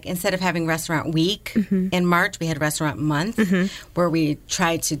stuff like, instead of having Restaurant Week in March, we had Restaurant Month, where we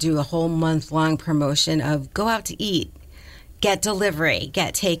tried to do a whole month-long promotion of go out to eat, get delivery,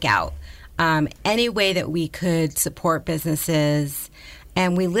 get takeout, any way that we could support businesses.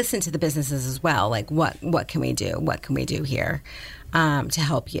 And we listened to the businesses as well, like what can we do? What can we do here to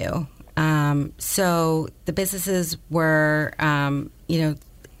help you? So the businesses were,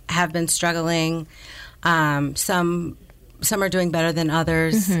 have been struggling. Some are doing better than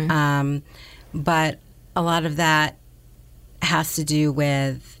others, but a lot of that has to do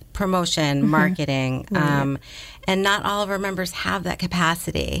with promotion, marketing, and not all of our members have that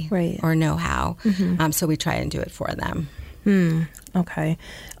capacity or know-how. So we try and do it for them. Okay.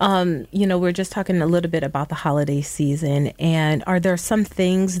 We're just talking a little bit about the holiday season, and are there some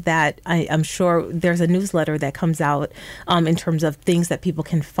things that I'm sure there's a newsletter that comes out in terms of things that people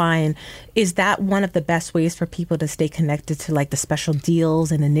can find. Is that one of the best ways for people to stay connected to like the special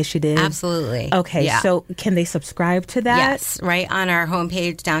deals and initiatives? Absolutely. Okay. Yeah. So can they subscribe to that? Yes. Right on our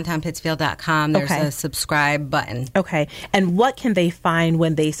homepage, downtownpittsfield.com, there's a subscribe button. Okay. And what can they find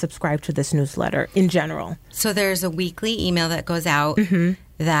when they subscribe to this newsletter in general? So there's a weekly email that goes out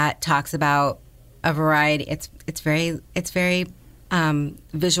that talks about a variety. It's very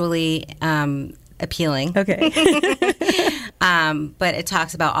visually appealing. Okay. But it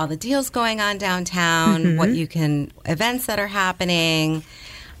talks about all the deals going on downtown, events that are happening,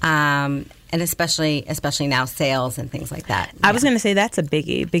 and especially now sales and things like that. I was going to say that's a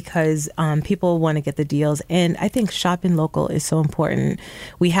biggie because people want to get the deals, and I think shopping local is so important.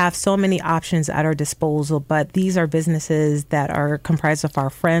 We have so many options at our disposal, but these are businesses that are comprised of our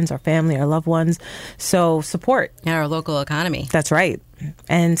friends, our family, our loved ones. So support our local economy. That's right.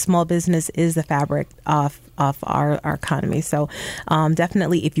 And small business is the fabric of our economy. So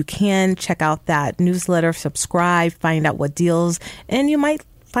definitely, if you can, check out that newsletter, subscribe, find out what deals, and you might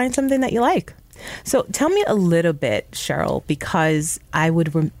find something that you like. So tell me a little bit, Cheryl, because I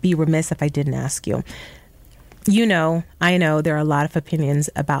would be remiss if I didn't ask you. I know there are a lot of opinions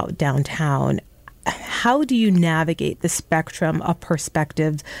about downtown. How do you navigate the spectrum of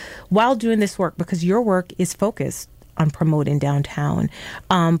perspectives while doing this work? Because your work is focused on promoting downtown,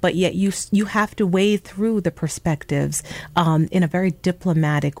 but yet you have to wade through the perspectives in a very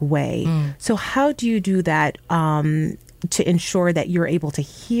diplomatic way. So how do you do that to ensure that you're able to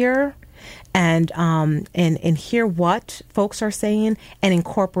hear and hear what folks are saying and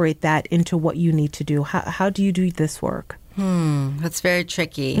incorporate that into what you need to do? How do you do this work? That's very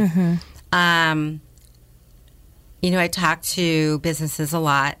tricky. I talk to businesses a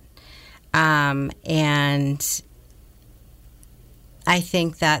lot, and I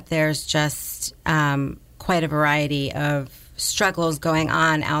think that there's just quite a variety of struggles going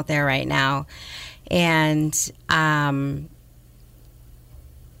on out there right now. And I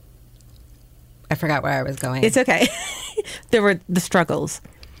forgot where I was going. It's okay. There were the struggles.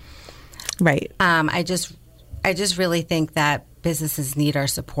 Right. I just really think that businesses need our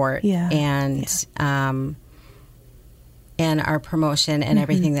support and our promotion and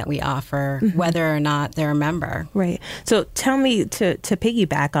everything that we offer, whether or not they're a member. Right. So tell me, to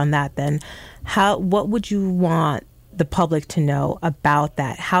piggyback on that then, what would you want the public to know about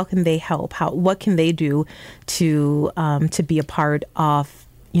that? How can they help? What can they do to be a part of,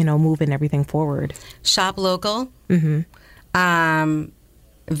 moving everything forward? Shop local.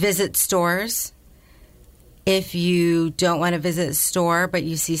 Visit stores. If you don't want to visit a store, but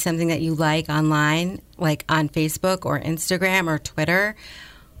you see something that you like online, like on Facebook or Instagram or Twitter,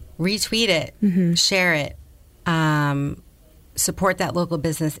 retweet it, share it. Support that local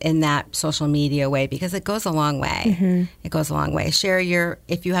business in that social media way, because it goes a long way. It goes a long way. Share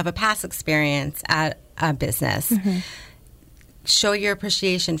if you have a past experience at a business, show your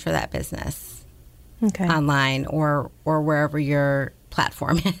appreciation for that business. online or wherever your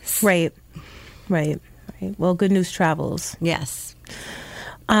platform is. Right. Well, good news travels. Yes.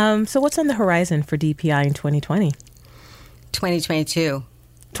 So what's on the horizon for DPI in 2020? 2022.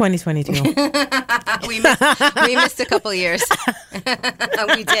 2022. we missed a couple years.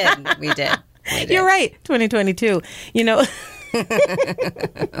 We did. You're right. 2022.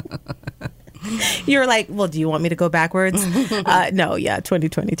 You're like, well, do you want me to go backwards? No,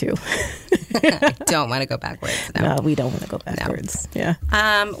 2022. I don't want to go backwards. No, we don't want to go backwards. No.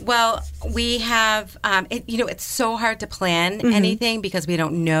 Yeah. Well, we have, it's so hard to plan anything because we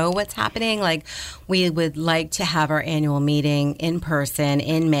don't know what's happening. Like, we would like to have our annual meeting in person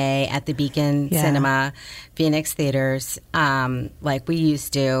in May at the Beacon Cinema, Phoenix Theaters, like we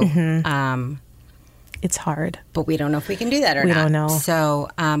used to. It's hard. But we don't know if we can do that or not. We don't know. So,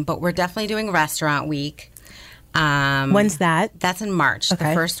 but we're definitely doing Restaurant Week. When's that? That's in March, the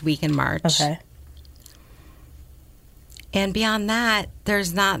first week in March. Okay. And beyond that,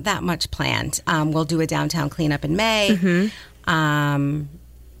 there's not that much planned. We'll do a downtown cleanup in May.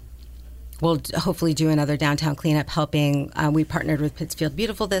 We'll hopefully do another downtown cleanup helping. We partnered with Pittsfield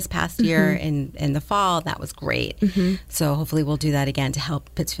Beautiful this past year in the fall. That was great. So hopefully we'll do that again to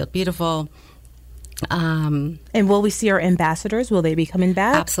help Pittsfield Beautiful. And will we see our ambassadors? Will they be coming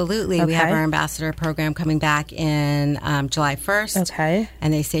back? Absolutely. Okay. We have our ambassador program coming back in July 1st. Okay.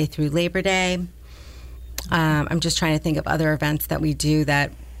 And they stay through Labor Day. I'm just trying to think of other events that we do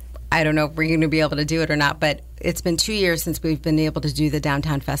that I don't know if we're going to be able to do it or not, but it's been 2 years since we've been able to do the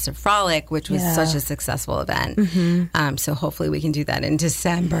Downtown Festive Frolic, which was such a successful event. So hopefully we can do that in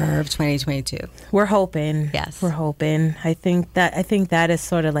December of 2022. We're hoping. Yes. We're hoping. I think that is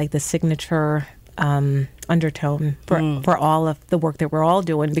sort of like the signature undertone for all of the work that we're all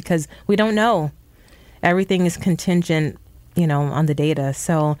doing, because we don't know. Everything is contingent, on the data.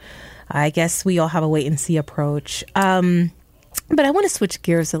 So I guess we all have a wait and see approach. But I want to switch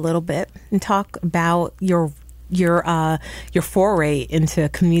gears a little bit and talk about your foray into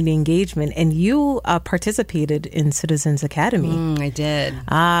community engagement, and you participated in Citizens Academy. I did.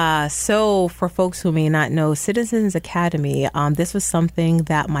 So for folks who may not know, Citizens Academy, this was something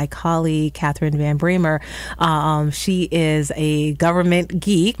that my colleague, Catherine Van Bramer, she is a government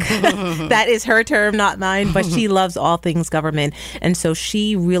geek. That is her term, not mine, but she loves all things government. And so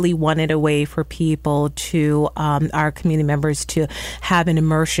she really wanted a way for people to, our community members, to have an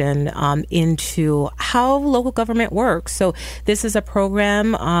immersion into how local government works. So this is a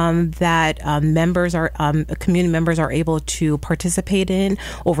program that community members are able to participate in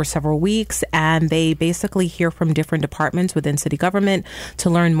over several weeks, and they basically hear from different departments within city government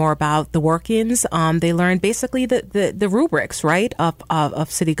to learn more about the workings. They learn basically the rubrics, right,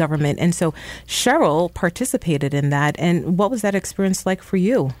 of city government. And so Cheryl participated in that. And what was that experience like for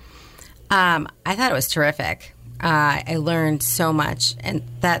you? I thought it was terrific. I learned so much, and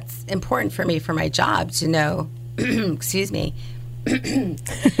that's important for me for my job to know. Excuse me. The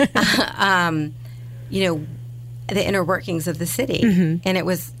inner workings of the city, and it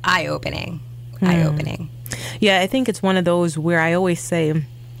was eye-opening. Yeah, I think it's one of those where I always say,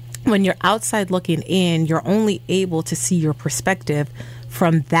 when you're outside looking in, you're only able to see your perspective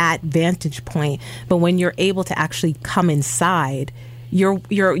from that vantage point. But when you're able to actually come inside, your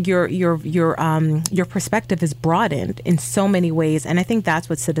perspective is broadened in so many ways, and I think that's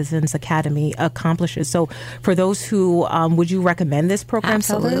what Citizens Academy accomplishes. So, for those who would you recommend this program?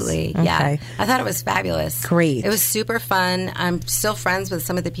 Absolutely, okay. Yeah. I thought it was fabulous. Great. It was super fun. I'm still friends with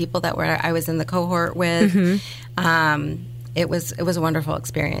some of the people that I was in the cohort with. It was a wonderful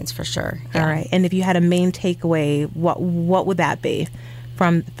experience for sure. Yeah. All right. And if you had a main takeaway, what would that be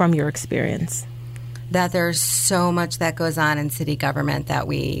from your experience? That there's so much that goes on in city government that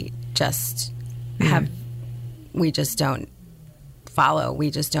we just we just don't follow.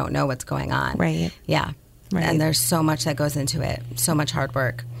 We just don't know what's going on. Right. Yeah. Right. And there's so much that goes into it. So much hard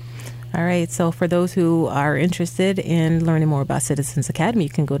work. All right. So for those who are interested in learning more about Citizens Academy, you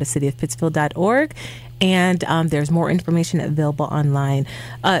can go to cityofpittsfield.org, and there's more information available online.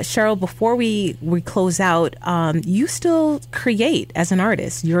 Cheryl, before we close out, you still create as an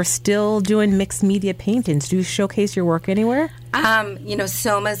artist. You're still doing mixed media paintings. Do you showcase your work anywhere?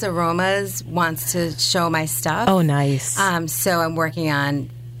 Soma's Aromas wants to show my stuff. Oh, nice. So I'm working on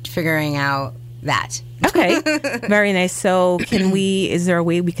figuring out that. Okay. Very nice. So is there a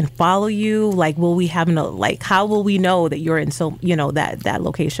way we can follow you? Like, will we have how will we know that you're in that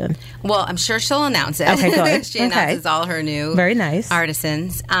location? Well, I'm sure she'll announce it. Okay, good. She announces all her new very nice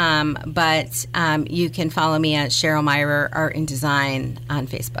artisans. But you can follow me at Cheryl Myrer Art and Design on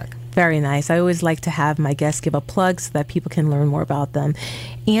Facebook. Very nice. I always like to have my guests give a plug so that people can learn more about them.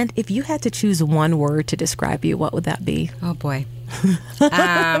 And if you had to choose one word to describe you, what would that be? Oh, boy.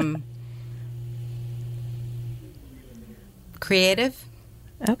 Creative.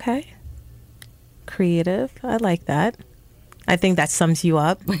 Okay. Creative. I like that. I think that sums you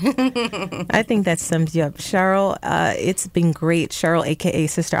up. Cheryl, it's been great. Cheryl, a.k.a.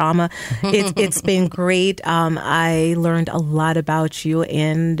 Sister Alma. It's been great. I learned a lot about you,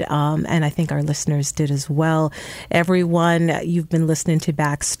 and I think our listeners did as well. Everyone, you've been listening to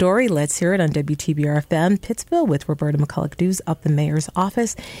Backstory. Let's hear it on WTBR-FM Pittsville with Roberta McCulloch-Dews up the mayor's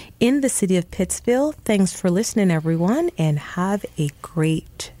office in the city of Pittsville. Thanks for listening, everyone, and have a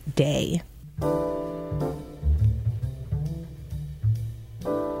great day.